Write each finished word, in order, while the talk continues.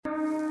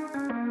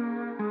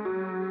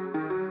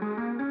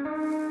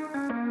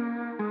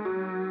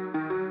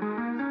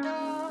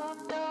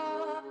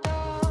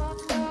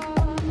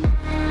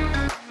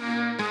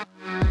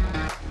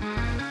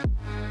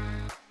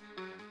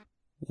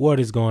What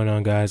is going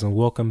on, guys, and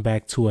welcome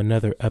back to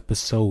another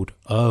episode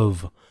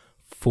of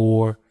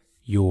For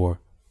Your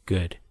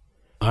Good.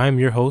 I'm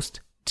your host,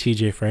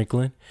 TJ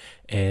Franklin,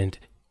 and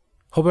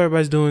hope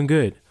everybody's doing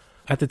good.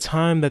 At the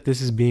time that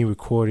this is being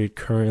recorded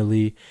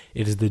currently,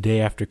 it is the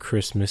day after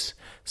Christmas,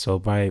 so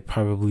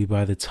probably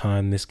by the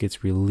time this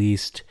gets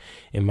released,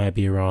 it might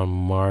be around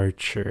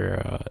March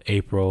or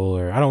April,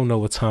 or I don't know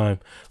what time,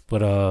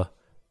 but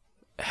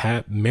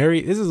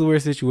this is a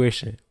weird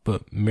situation,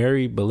 but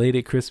merry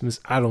belated Christmas.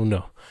 I don't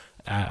know.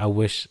 I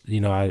wish,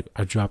 I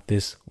dropped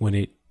this when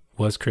it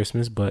was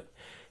Christmas, but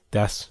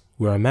that's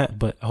where I'm at.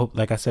 But I hope,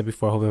 like I said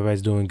before, I hope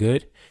everybody's doing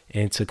good.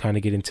 And to kind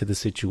of get into the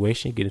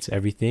situation, get into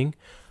everything,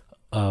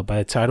 by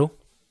the title,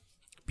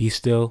 Be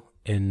Still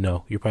and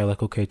Know. You're probably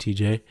like, okay,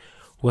 TJ,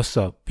 what's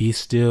up? Be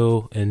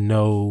still and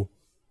know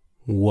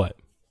what?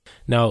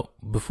 Now,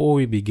 before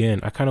we begin,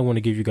 I kind of want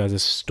to give you guys a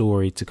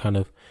story to kind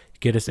of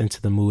get us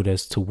into the mood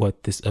as to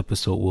what this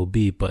episode will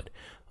be. But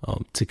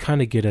to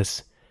kind of get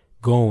us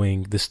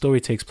going, the story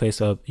takes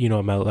place at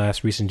my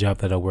last recent job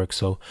that I worked.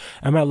 So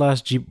at my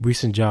last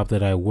recent job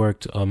that I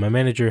worked, my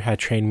manager had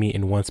trained me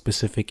in one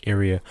specific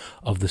area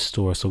of the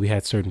store. So we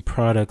had certain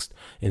products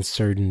and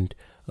certain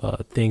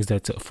things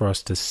for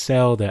us to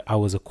sell that I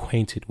was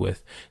acquainted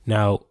with.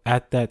 Now,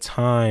 at that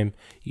time,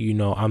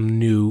 I'm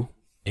new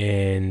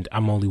and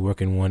I'm only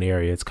working one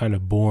area. It's kind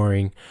of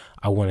boring.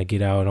 I want to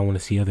get out. I want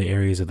to see other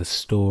areas of the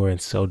store and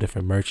sell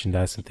different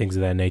merchandise and things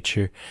of that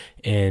nature.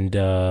 And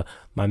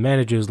my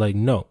manager was like,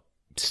 no,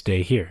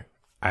 stay here.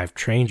 I've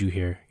trained you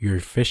here. You're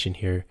efficient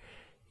here.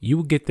 You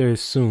will get there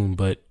soon,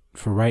 but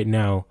for right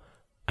now,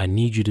 I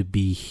need you to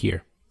be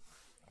here.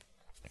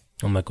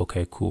 I'm like,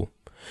 okay, cool.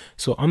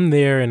 So I'm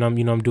there and I'm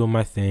doing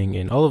my thing.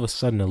 And all of a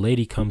sudden, a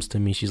lady comes to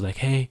me. She's like,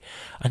 hey,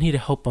 I need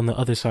help on the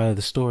other side of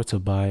the store to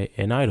buy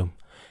an item.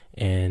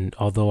 And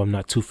although I'm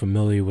not too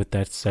familiar with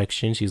that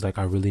section, she's like,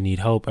 I really need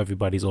help.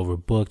 Everybody's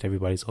overbooked.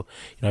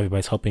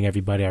 Everybody's helping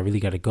everybody. I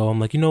really got to go. I'm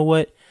like, you know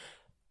what?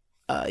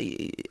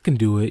 I can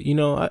do it.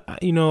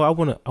 I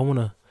want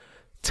to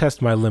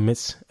test my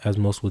limits, as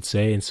most would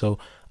say. And so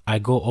I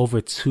go over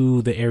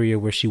to the area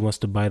where she wants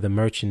to buy the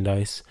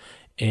merchandise,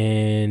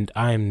 and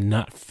I'm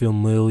not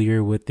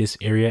familiar with this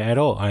area at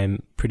all.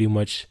 I'm pretty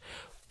much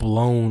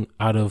blown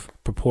out of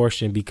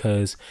proportion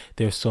because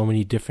there's so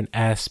many different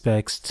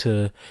aspects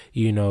to,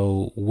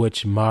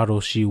 which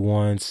model she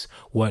wants,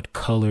 what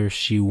color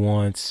she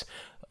wants,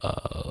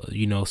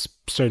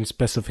 certain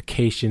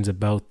specifications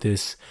about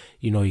this,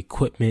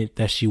 equipment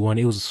that she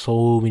wanted. It was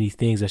so many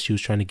things that she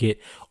was trying to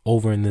get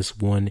over in this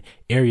one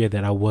area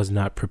that I was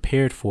not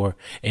prepared for.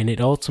 And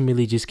it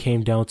ultimately just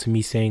came down to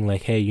me saying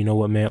like, hey, you know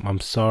what, ma'am, I'm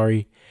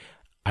sorry.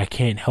 I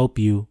can't help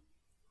you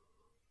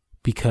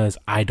because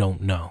I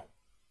don't know.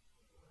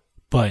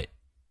 But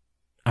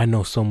I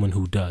know someone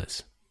who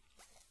does.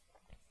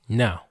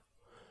 Now,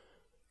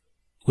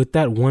 with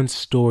that one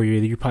story,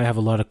 you probably have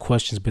a lot of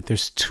questions, but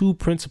there's two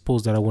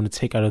principles that I want to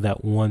take out of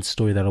that one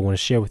story that I want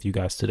to share with you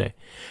guys today.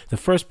 The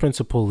first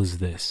principle is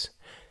this.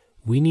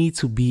 We need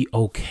to be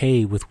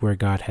okay with where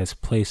God has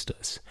placed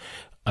us.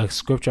 A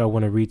scripture I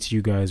want to read to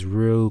you guys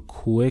real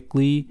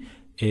quickly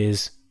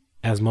is,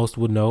 as most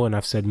would know, and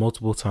I've said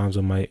multiple times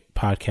on my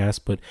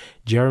podcast, but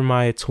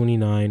Jeremiah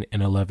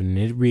 29:11, and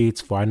it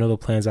reads, for I know the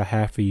plans I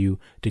have for you,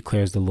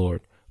 declares the Lord,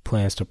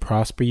 plans to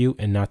prosper you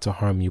and not to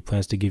harm you,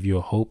 plans to give you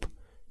a hope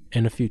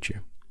and a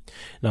future.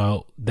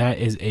 Now, that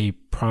is a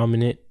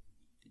prominent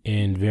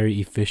and very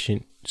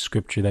efficient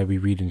scripture that we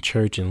read in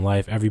church and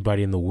life.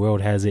 Everybody in the world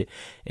has it.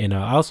 And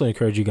I also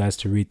encourage you guys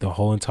to read the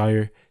whole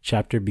entire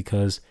chapter,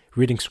 because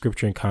reading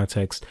scripture in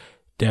context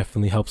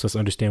definitely helps us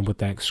understand what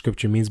that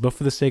scripture means. But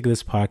for the sake of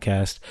this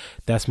podcast,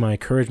 that's my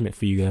encouragement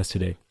for you guys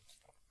today.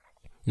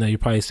 Now, you're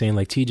probably saying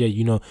like, TJ,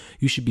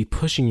 you should be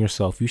pushing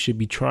yourself. You should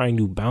be trying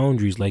new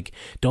boundaries. Like,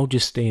 don't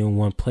just stay in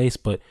one place.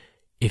 But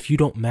if you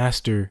don't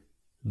master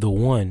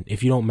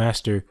if you don't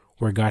master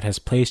where God has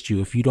placed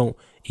you, if you don't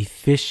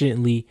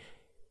efficiently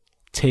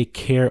take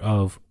care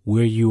of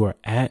where you are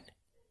at,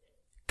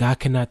 God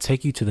cannot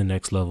take you to the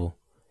next level.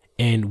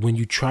 And when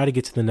you try to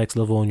get to the next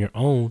level on your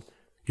own,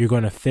 you're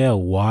going to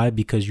fail. Why?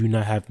 Because you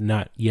have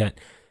not yet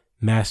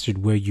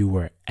mastered where you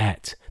were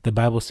at. The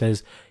Bible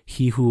says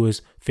he who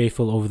is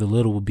faithful over the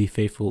little will be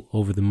faithful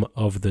over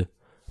the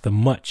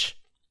much.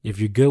 If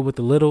you're good with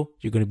the little,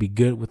 you're going to be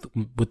good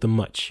with the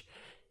much.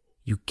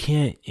 You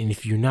can't. And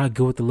if you're not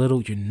good with the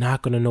little, you're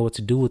not going to know what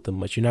to do with the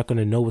much. You're not going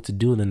to know what to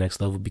do in the next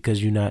level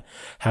because you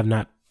have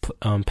not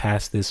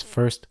passed this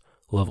first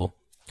level.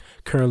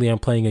 Currently, I'm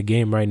playing a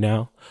game right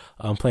now.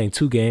 I'm playing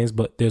two games,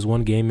 but there's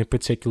one game in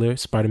particular,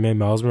 Spider-Man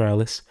Miles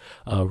Morales.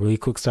 Really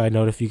quick side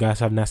note, if you guys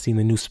have not seen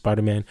the new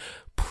Spider-Man,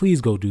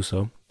 please go do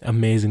so.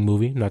 Amazing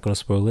movie. I'm not going to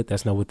spoil it.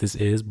 That's not what this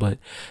is, but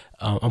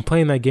I'm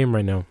playing that game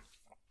right now.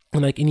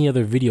 And like any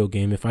other video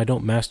game, if I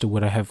don't master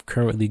what I have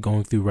currently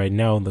going through right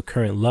now on the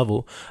current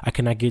level, I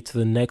cannot get to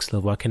the next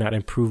level. I cannot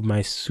improve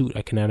my suit.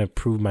 I cannot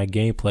improve my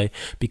gameplay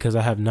because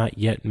I have not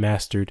yet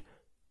mastered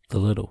the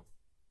little.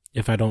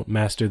 If I don't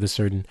master the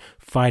certain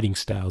fighting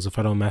styles, if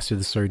I don't master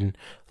the certain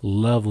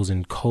levels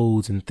and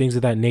codes and things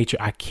of that nature,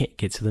 I can't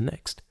get to the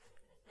next.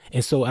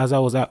 And so as I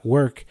was at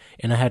work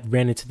and I had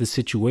ran into the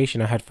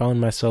situation, I had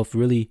found myself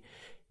really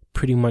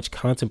pretty much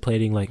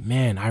contemplating like,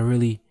 man, I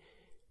really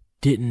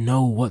didn't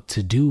know what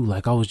to do.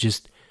 Like I was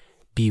just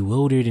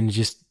bewildered and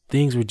just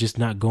things were just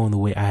not going the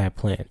way I had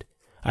planned.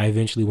 I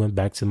eventually went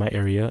back to my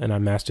area and I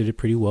mastered it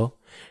pretty well.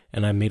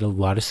 And I made a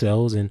lot of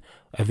sales, and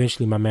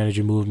eventually my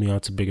manager moved me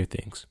on to bigger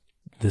things.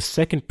 The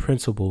second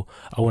principle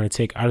I want to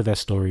take out of that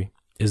story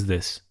is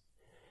this.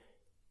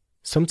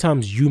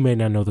 Sometimes you may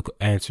not know the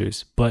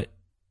answers, but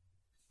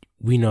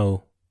we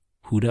know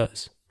who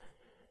does.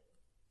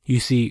 You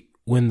see,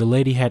 when the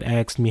lady had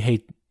asked me,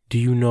 hey, do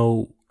you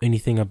know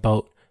anything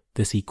about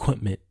this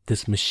equipment,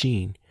 this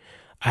machine?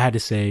 I had to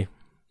say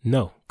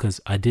no,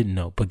 because I didn't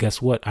know. But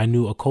guess what? I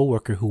knew a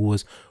coworker who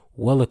was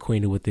well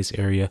acquainted with this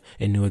area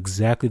and knew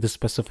exactly the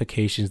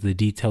specifications, the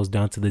details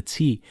down to the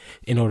T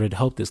in order to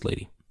help this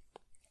lady.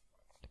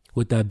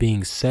 With that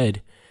being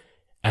said,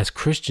 as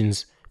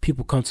Christians,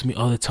 people come to me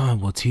all the time.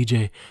 Well,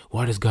 TJ,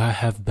 why does God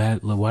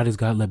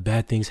let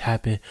bad things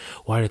happen?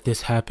 Why did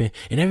this happen?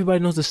 And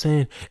everybody knows the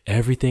saying,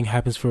 everything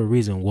happens for a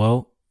reason.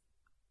 Well,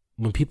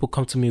 when people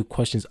come to me with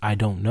questions I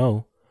don't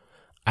know,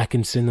 I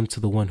can send them to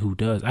the one who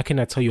does. I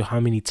cannot tell you how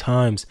many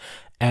times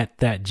at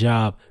that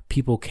job,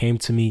 people came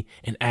to me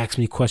and asked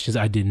me questions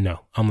I didn't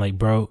know. I'm like,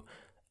 bro,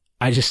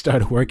 I just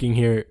started working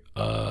here.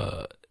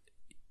 I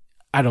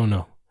don't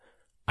know.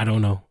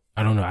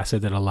 I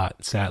said that a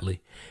lot,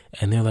 sadly.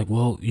 And they're like,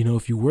 well,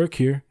 if you work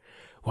here,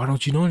 why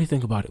don't you know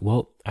anything about it?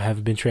 Well, I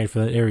haven't been trained for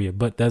that area,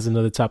 but that's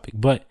another topic.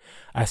 But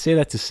I say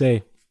that to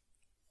say,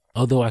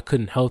 although I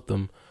couldn't help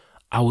them,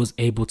 I was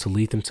able to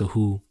lead them to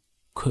who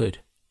could.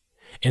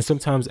 And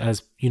sometimes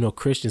as,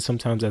 Christians,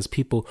 sometimes as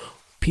people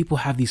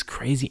have these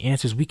crazy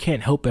answers. We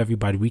can't help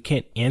everybody. We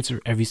can't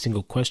answer every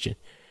single question.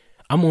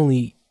 I'm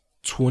only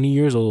 20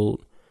 years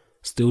old,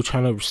 still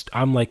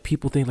I'm like,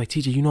 people think like,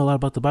 TJ, you know a lot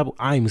about the Bible.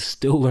 I'm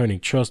still learning.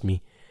 Trust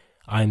me.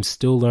 I'm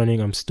still learning.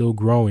 I'm still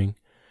growing,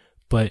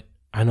 but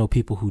I know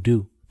people who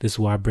do. This is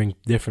why I bring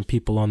different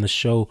people on the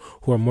show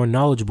who are more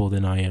knowledgeable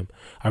than I am.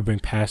 I bring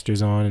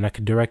pastors on and I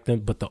can direct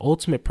them, but the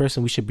ultimate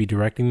person we should be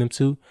directing them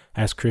to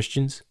as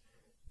Christians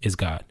is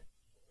God.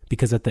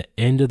 Because at the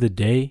end of the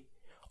day,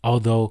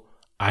 although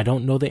I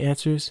don't know the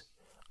answers,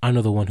 I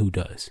know the one who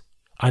does.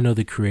 I know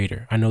the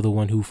creator. I know the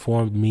one who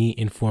formed me,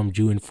 informed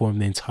you, and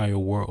formed the entire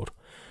world.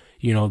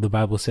 The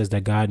Bible says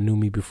that God knew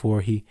me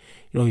before he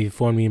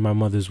formed me in my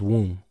mother's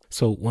womb.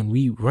 So when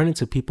we run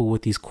into people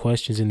with these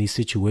questions and these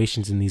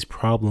situations and these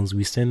problems,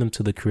 we send them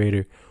to the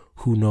creator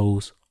who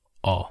knows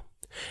all.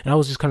 And I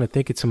was just kind of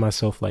thinking to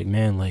myself, like,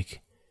 man,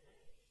 like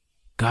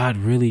God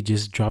really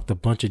just dropped a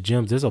bunch of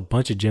gems. There's a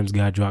bunch of gems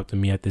God dropped in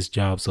me at this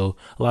job. So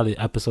a lot of the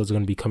episodes are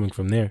going to be coming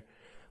from there.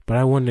 But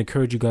I wanted to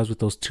encourage you guys with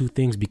those two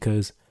things,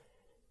 because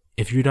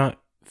if you're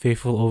not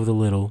faithful over the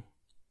little,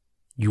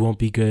 you won't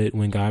be good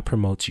when God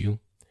promotes you.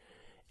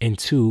 And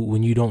two,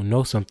 when you don't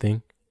know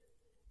something,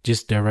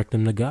 just direct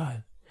them to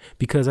God.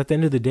 Because at the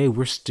end of the day,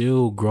 we're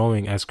still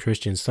growing as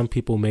Christians. Some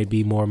people may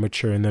be more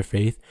mature in their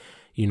faith,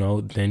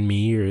 than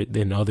me or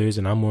than others.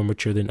 And I'm more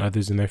mature than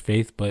others in their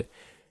faith. But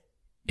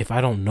if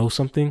I don't know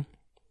something,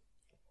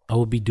 I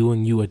would be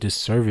doing you a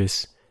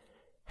disservice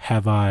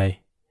had I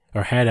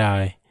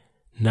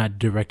not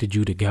directed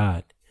you to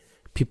God.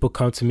 People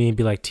come to me and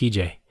be like,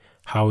 TJ,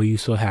 how are you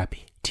so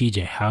happy?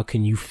 TJ, how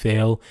can you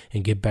fail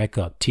and get back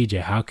up?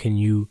 TJ, how can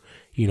you,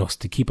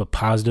 to keep a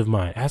positive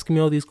mind? Asking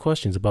me all these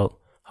questions about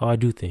how I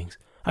do things.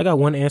 I got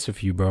one answer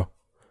for you, bro.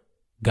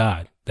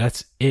 God.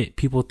 That's it.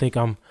 People think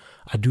I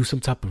do some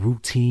type of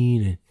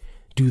routine and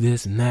do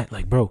this and that.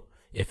 Like, bro,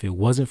 if it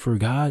wasn't for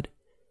God,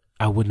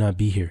 I would not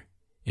be here.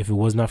 If it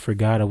was not for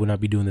God, I would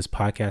not be doing this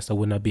podcast. I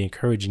would not be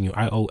encouraging you.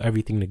 I owe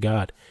everything to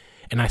God.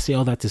 And I say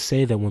all that to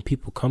say that when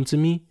people come to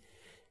me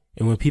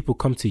and when people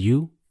come to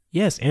you,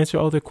 yes, answer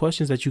all their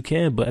questions that you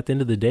can. But at the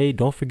end of the day,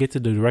 don't forget to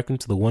direct them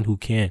to the one who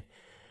can.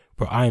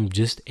 Bro, I am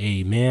just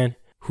a man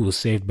who was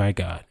saved by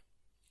God.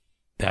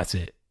 That's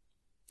it.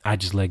 I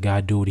just let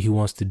God do what he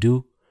wants to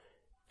do,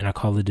 and I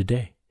call it a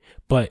day.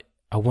 But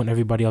I want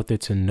everybody out there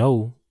to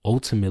know,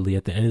 ultimately,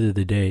 at the end of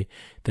the day,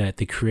 that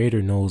the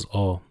creator knows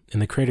all,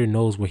 and the creator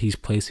knows where he's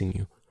placing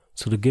you.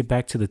 So to get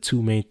back to the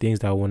two main things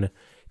that I want to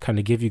kind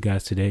of give you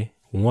guys today.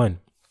 One,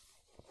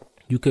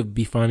 you could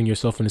be finding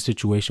yourself in a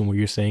situation where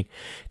you're saying,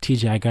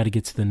 TJ, I got to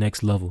get to the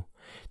next level.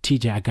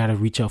 TJ, I got to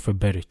reach out for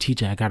better.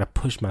 TJ, I got to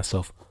push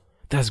myself.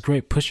 That's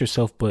great. Push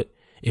yourself. But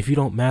if you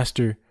don't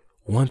master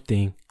one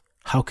thing,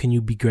 how can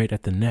you be great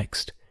at the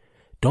next?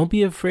 Don't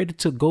be afraid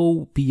to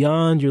go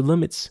beyond your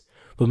limits,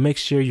 but make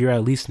sure you're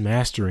at least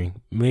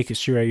mastering. Make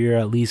sure you're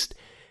at least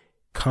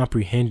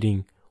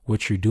comprehending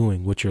what you're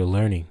doing, what you're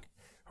learning,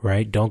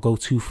 right? Don't go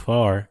too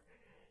far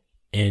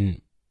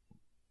and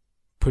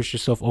push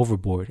yourself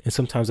overboard. And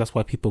sometimes that's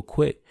why people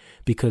quit,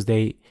 because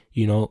they,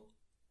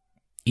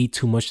 eat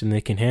too much than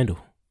they can handle.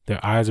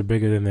 Their eyes are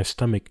bigger than their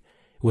stomach.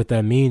 What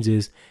that means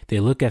is they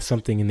look at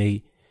something and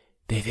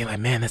they're like,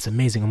 man, that's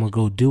amazing. I'm going to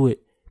go do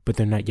it. But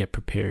they're not yet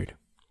prepared.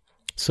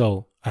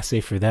 So I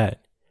say for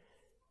that,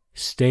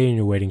 stay in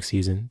your waiting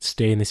season,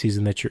 stay in the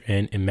season that you're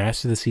in, and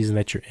master the season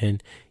that you're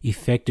in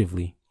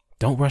effectively.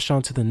 Don't rush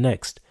on to the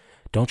next.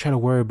 Don't try to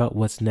worry about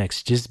what's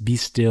next. Just be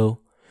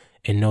still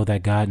and know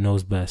that God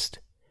knows best.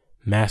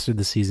 Master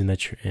the season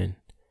that you're in.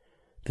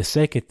 The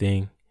second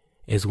thing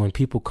is when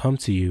people come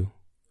to you,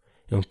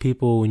 and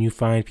when you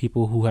find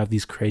people who have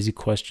these crazy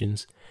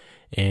questions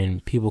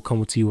and people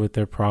come to you with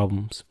their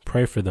problems,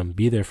 pray for them,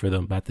 be there for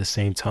them. But at the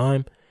same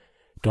time,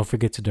 don't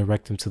forget to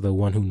direct them to the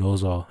one who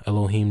knows all.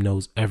 Elohim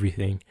knows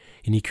everything,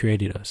 and he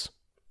created us.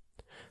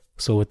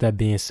 So with that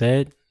being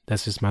said,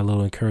 that's just my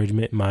little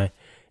encouragement, my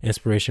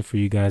inspiration for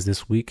you guys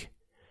this week.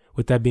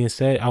 With that being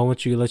said, I want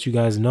to let you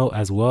guys know,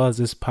 as well as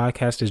this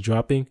podcast is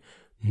dropping,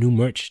 new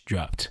merch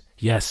dropped.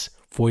 Yes,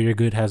 For Your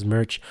Good has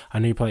merch. I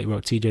know you probably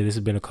wrote, TJ, this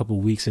has been a couple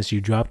of weeks since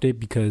you dropped it,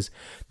 because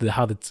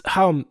how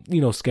I'm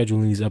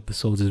scheduling these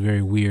episodes is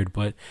very weird.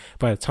 But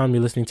by the time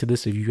you're listening to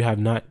this, if you have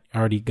not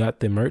already got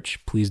the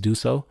merch, please do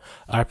so.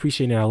 I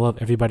appreciate it. I love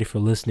everybody for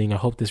listening. I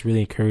hope this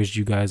really encouraged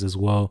you guys as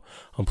well.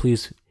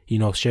 Please,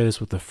 share this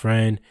with a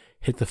friend.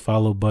 Hit the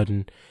follow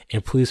button,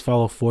 and please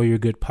follow For Your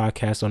Good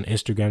podcast on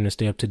Instagram to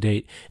stay up to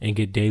date and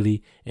get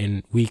daily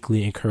and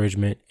weekly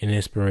encouragement and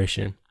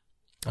inspiration.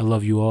 I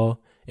love you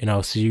all, and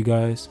I'll see you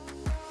guys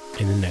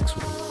in the next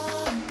one.